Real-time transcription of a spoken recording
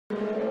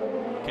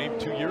Came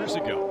 2 years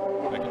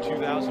ago, back in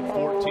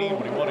 2014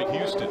 when he won at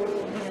Houston.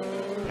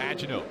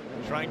 Pagenaud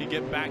trying to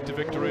get back to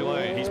victory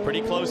lane. He's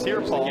pretty close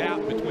here, Paul. The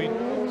gap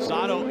between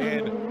Sato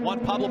and Juan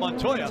Pablo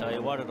Montoya. I'll tell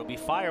you what, it'll be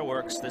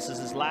fireworks. This is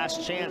his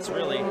last chance,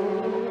 really.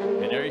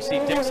 And there you see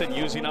Dixon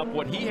using up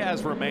what he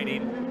has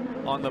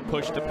remaining on the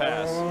push to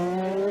pass.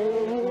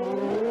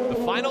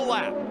 The final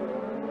lap.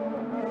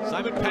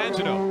 Simon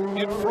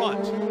Pagenaud in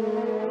front.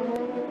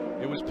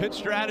 It was pit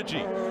strategy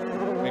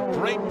and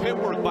great pit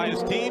work by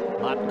his team.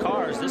 Hot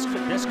cars.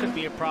 This could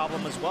be a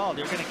problem as well.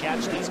 They're going to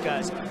catch these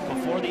guys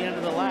before the end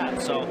of the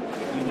lap, so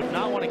you would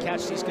not want to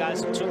catch these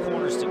guys with 2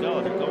 corners to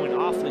go. They're going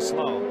awfully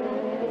slow.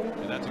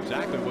 And that's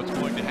exactly what's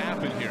going to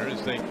happen here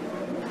as they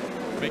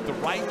make the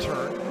right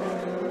turn.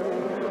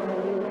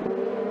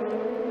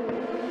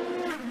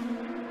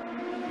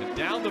 And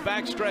down the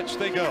back stretch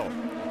they go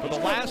for the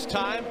last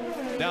time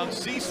down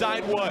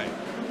Seaside Way.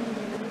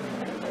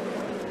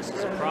 This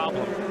is a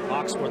problem.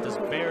 Hawksworth is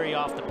very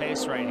off the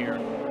pace right here.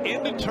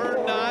 Into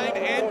turn 9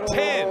 and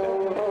 10.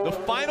 The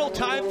final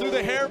time through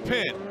the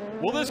hairpin.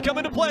 Will this come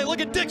into play? Look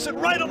at Dixon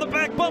right on the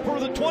back bumper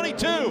of the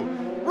 22.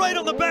 Right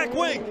on the back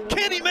wing.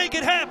 Can he make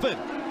it happen?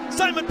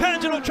 Simon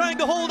Pagenaud trying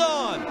to hold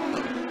on.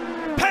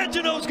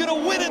 Pagenaud's going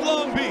to win in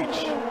Long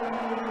Beach.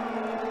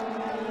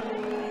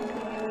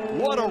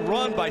 What a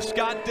run by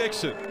Scott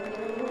Dixon.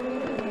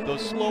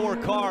 Those slower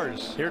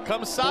cars. Here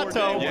comes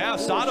Sato. Yeah,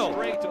 Sato.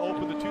 Great to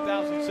open the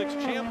 2006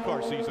 Champ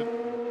Car season.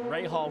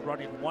 Rahal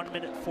running 1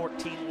 minute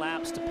 14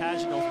 laps to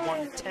Pagenaud's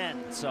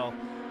 1:10. So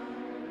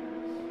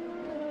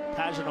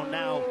Pagenaud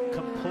now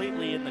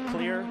completely in the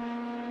clear.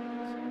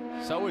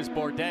 So is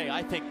Bourdais.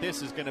 I think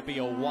this is going to be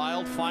a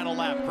wild final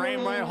lap.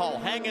 Graham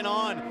Rahal hanging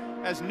on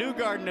as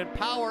Newgarden and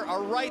Power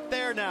are right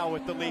there now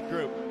with the lead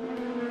group.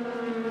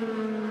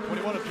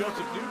 21 of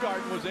Joseph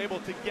Newgarden was able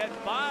to get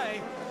by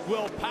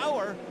Will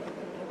Power.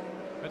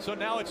 And so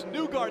now it's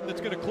Newgarden that's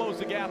going to close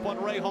the gap on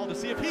Rahal to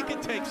see if he can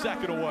take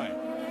second away.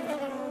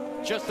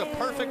 Just a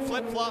perfect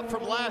flip-flop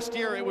from last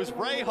year. It was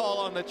Rahal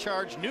on the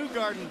charge.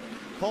 Newgarden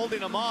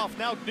holding him off.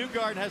 Now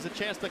Newgarden has a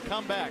chance to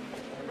come back.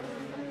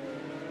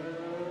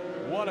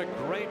 What a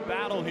great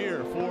battle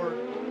here for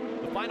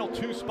the final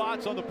 2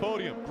 spots on the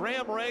podium.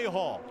 Graham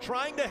Rahal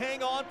trying to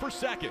hang on for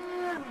second.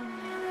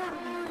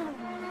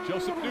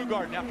 Joseph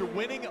Newgarden, after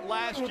winning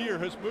last year,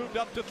 has moved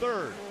up to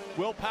 3rd.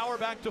 Will Power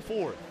back to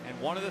 4th.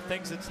 And one of the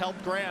things that's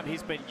helped Graham,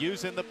 he's been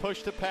using the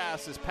push to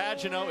pass as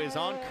Pagenaud is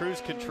on cruise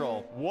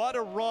control. What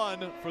a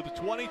run for the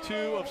 22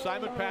 of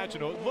Simon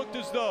Pagenaud. It looked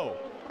as though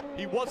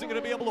he wasn't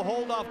going to be able to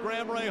hold off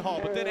Graham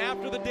Rahal, but then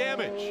after the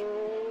damage,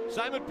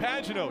 Simon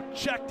Pagenaud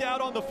checked out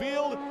on the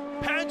field.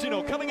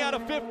 Pagenaud coming out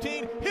of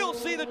 15. He'll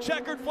see the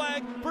checkered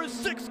flag for his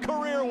 6th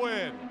career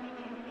win.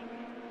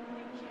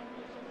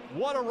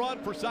 What a run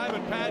for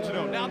Simon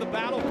Pagenaud. Now the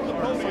battle for the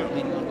podium.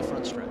 Leading on the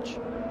front stretch.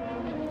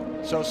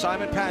 So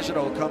Simon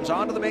Pagenaud comes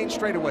onto the main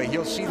straightaway.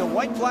 He'll see the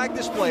white flag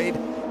displayed,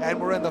 and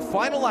we're in the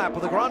final lap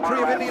of the Grand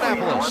Prix of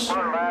Indianapolis.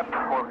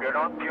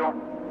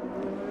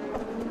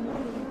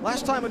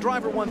 Last time a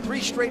driver won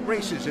 3 straight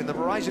races in the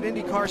Verizon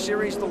IndyCar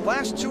Series, the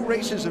last 2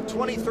 races of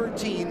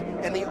 2013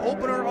 and the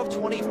opener of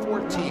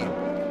 2014.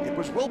 It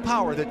was Will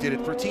Power that did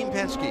it for Team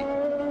Penske.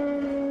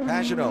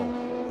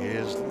 Pagenaud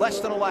is less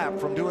than a lap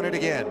from doing it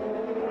again.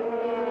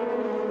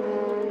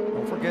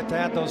 Don't forget to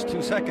add those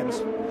 2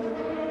 seconds.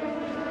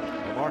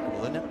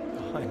 Remarkable, isn't it?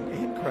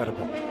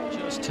 Incredible.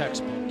 Just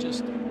textbook,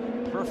 just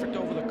perfect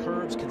over the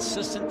curves,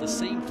 consistent, the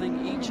same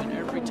thing each and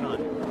every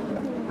time.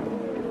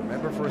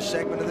 Remember, for a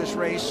segment of this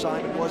race,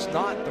 Simon was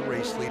not the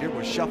race leader,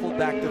 was shuffled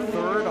back to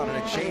 3rd on an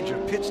exchange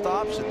of pit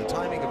stops and the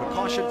timing of a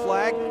caution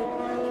flag.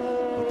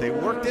 But they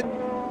worked it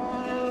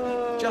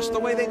just the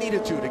way they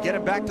needed to get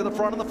him back to the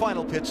front of the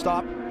final pit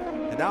stop.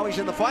 And now he's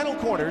in the final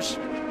corners.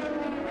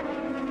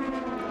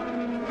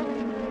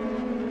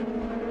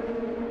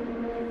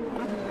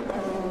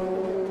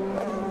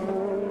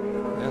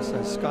 Yes,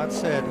 as Scott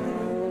said,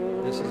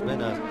 this has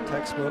been a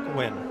textbook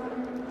win.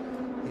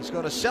 He's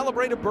going to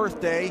celebrate a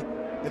birthday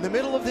in the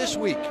middle of this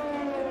week.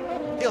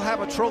 He'll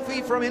have a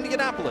trophy from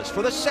Indianapolis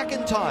for the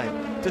 2nd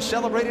time to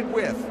celebrate it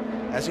with.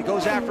 As he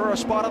goes after a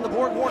spot on the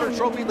Borg Warner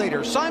Trophy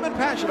later, Simon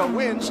Pagenaud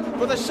wins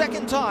for the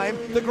 2nd time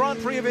the Grand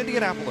Prix of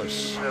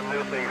Indianapolis.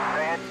 Absolutely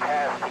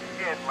fantastic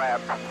in lap.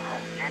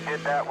 You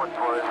did that one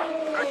for us.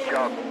 Good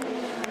job.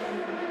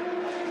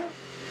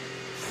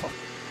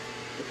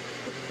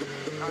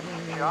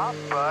 Good job,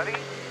 buddy.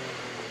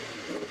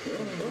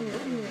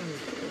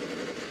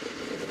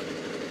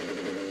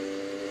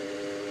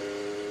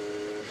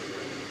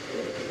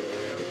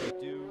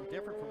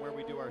 Different from where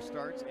we do our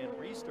starts and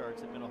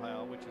restarts at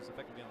Mid-Ohio, which is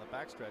effectively on the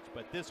backstretch,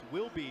 but this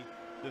will be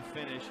the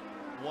finish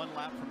 1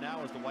 lap from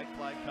now as the white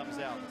flag comes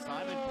out.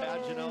 Simon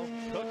Pagenaud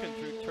cooking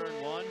through turn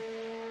 1.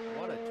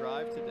 What a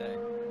drive today.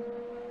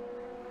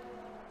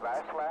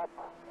 Last lap,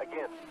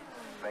 again.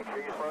 Make sure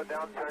you slow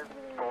down turn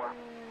 4.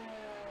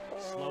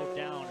 Slow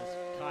down,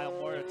 as Kyle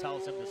Moyer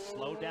tells him to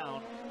slow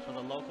down for the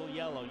local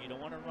yellow. You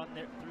don't want to run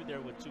through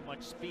there with too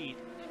much speed.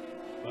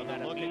 Well,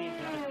 got a meeting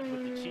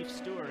with the chief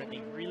steward, and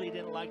he really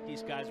didn't like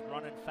these guys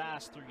running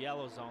fast through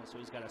yellow zone, so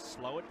he's got to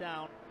slow it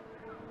down,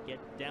 get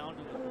down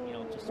to, you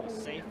know, just a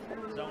safe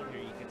zone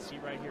here. You can see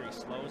right here, he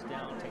slows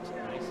down, takes it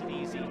nice and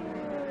easy.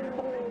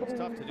 It's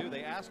tough to do.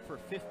 They asked for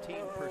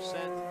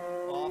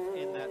 15% off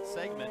in that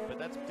segment, but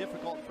that's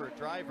difficult for a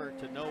driver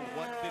to know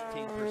what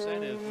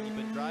 15% is when you've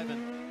been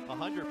driving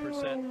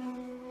 100%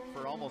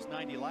 for almost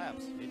 90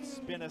 laps. It's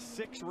been a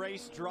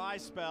 6-race dry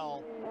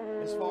spell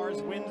as far as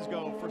wins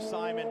go for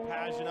Simon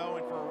Pagenaud,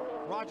 and for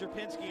Roger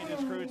Penske and his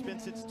crew. It's been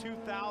since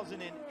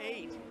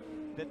 2008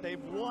 that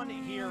they've won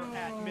here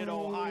at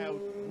Mid-Ohio.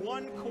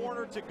 1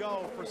 corner to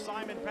go for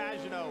Simon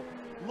Pagenaud,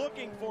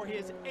 looking for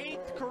his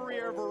 8th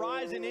career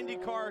Verizon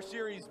IndyCar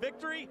Series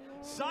victory.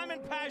 Simon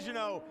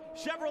Pagenaud,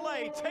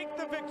 Chevrolet, take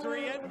the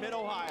victory at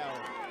Mid-Ohio.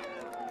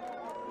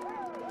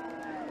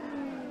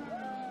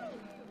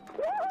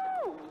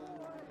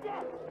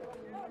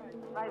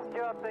 Nice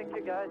job, thank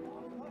you guys.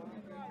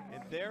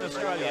 And there's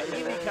Australia,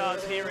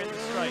 IndyCars here in the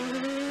straight.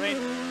 I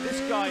mean,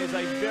 this guy is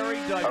a very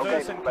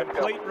diverse and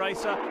complete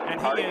racer, and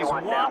he is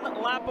 1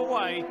 lap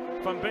away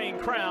from being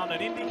crowned an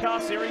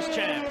IndyCar Series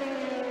champ.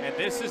 And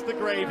this is the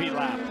gravy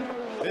lap.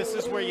 This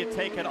is where you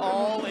take it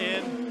all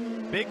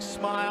in. Big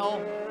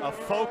smile, a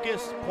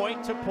focus,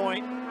 point to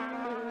point.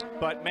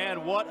 But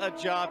man, what a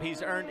job.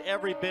 He's earned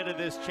every bit of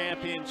this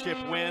championship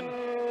win.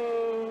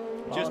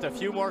 Just a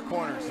few more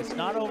corners. It's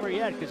not over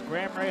yet because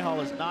Graham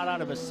Rahal is not out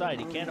of his sight.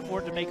 He can't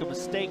afford to make a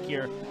mistake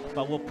here,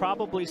 but we'll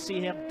probably see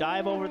him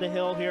dive over the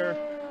hill here.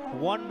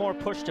 1 more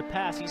push to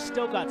pass. He's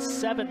still got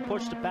 7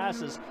 push to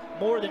passes,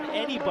 more than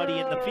anybody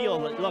in the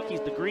field. Look,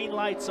 the green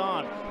light's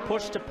on.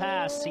 Push to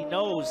pass. He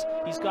knows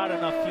he's got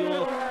enough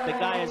fuel. The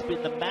guy has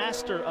been the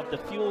master of the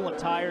fuel and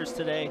tires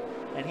today,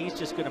 and he's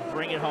just going to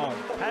bring it home.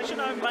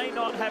 Pagenaud may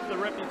not have the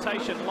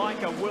reputation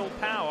like a Will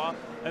Power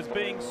as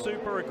being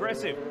super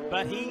aggressive,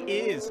 but he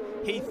is.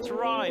 He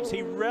thrives.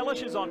 He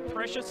relishes on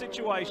pressure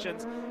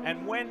situations,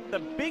 and when the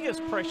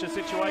biggest pressure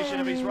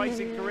situation of his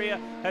racing career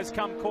has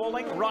come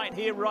calling, right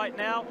here, right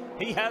now,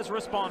 he has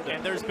responded.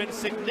 And there's been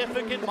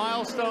significant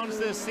milestones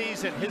this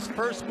season. His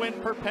first win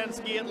for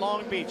Penske at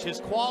Long Beach, his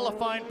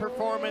qualifying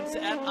performance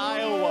at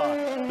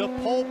Iowa, the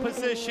pole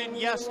position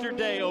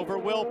yesterday over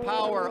Will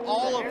Power,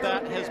 all of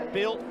that has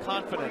built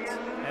confidence.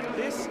 And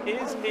this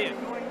is it.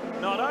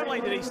 Not only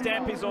did he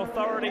stamp his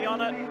authority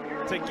on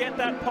it to get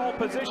that pole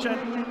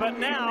position, but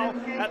now,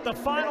 at the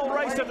final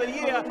race of the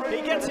year,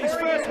 he gets his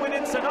first win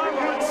in Sonoma,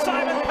 and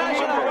Simon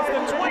Pagenaud is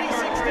the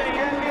 2016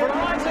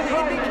 Verizon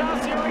IndyCar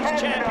Series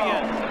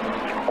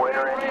champion.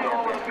 Winner and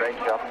champion, great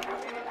job.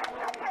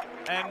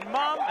 And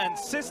mum and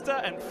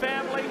sister and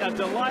family are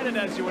delighted,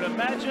 as you would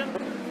imagine.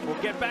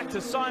 We'll get back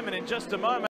to Simon in just a moment.